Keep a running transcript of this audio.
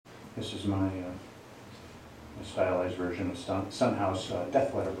This is my stylized version of Sunhouse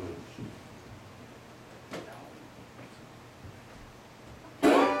Death Letter Blues.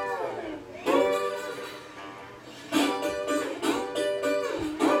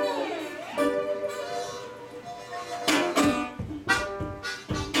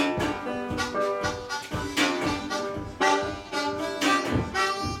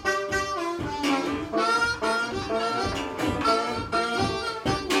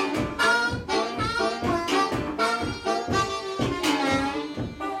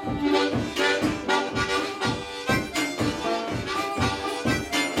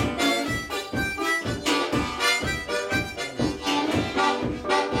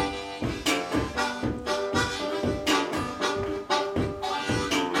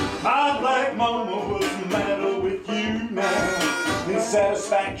 Mama, what's the matter with you now?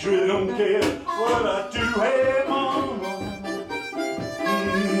 Insatisfactory, don't care what I do. Hey, Mama,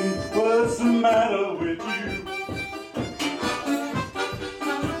 what's the matter with you?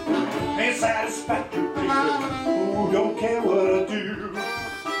 Insatisfactory, oh, don't care what I do.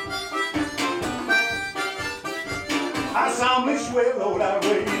 I solemnly swear, Lord, I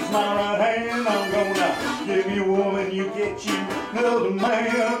raise my right hand. I'm gonna give you a woman, you get you another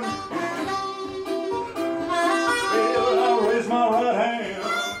man. My right hand.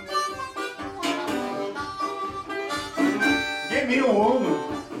 Give me a woman,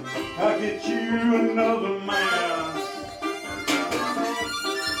 I'll get you another man.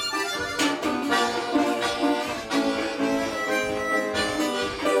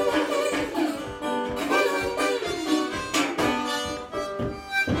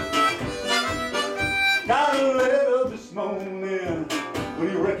 Got a letter this morning. What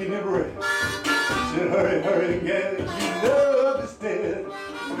do you reckon it read? Said, hurry, hurry, get it. You love is dead.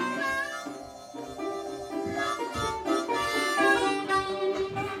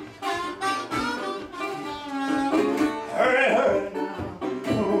 Hurry, hurry now.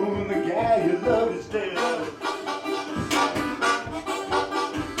 Oh, the guy you love is dead.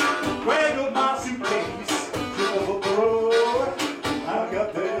 Grab up my suitcase, drive up the road. I've got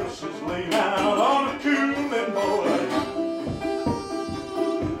this, she's laying out on a cooling board.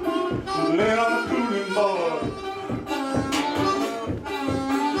 Laying on a cooling board.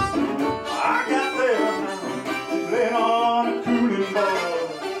 I got there now, she's laying on a cooling board.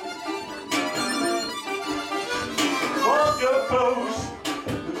 Walked up close,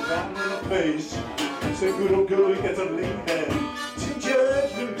 looked down in her face. Said, good old girl, you got to lay down to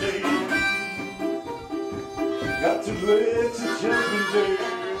Judgment Day. Got to lay to Judgment Day.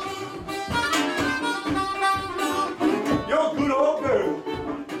 You're a good old girl,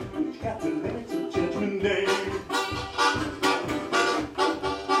 you got to lay to Judgment Day.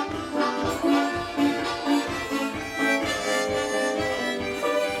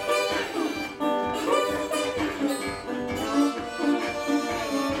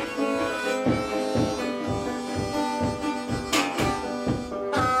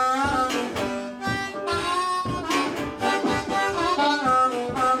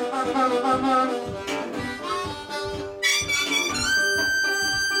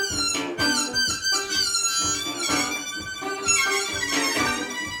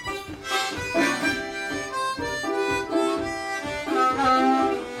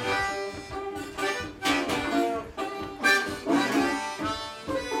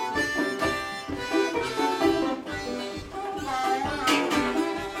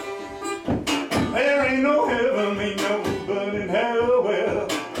 There ain't no heaven, ain't no burning hell. Well,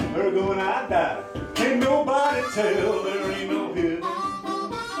 we're going to die. Can't nobody tell. There ain't no heaven.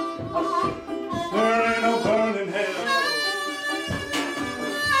 There ain't no burning hell.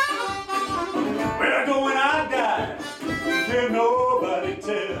 We're going to die. Can't nobody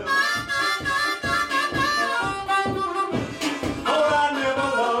tell. Oh, I never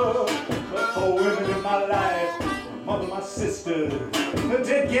loved but 4 women in my life. My mother, my sister, the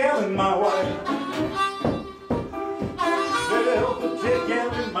dead gal and my wife. The dead gal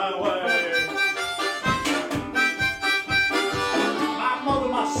and my wife.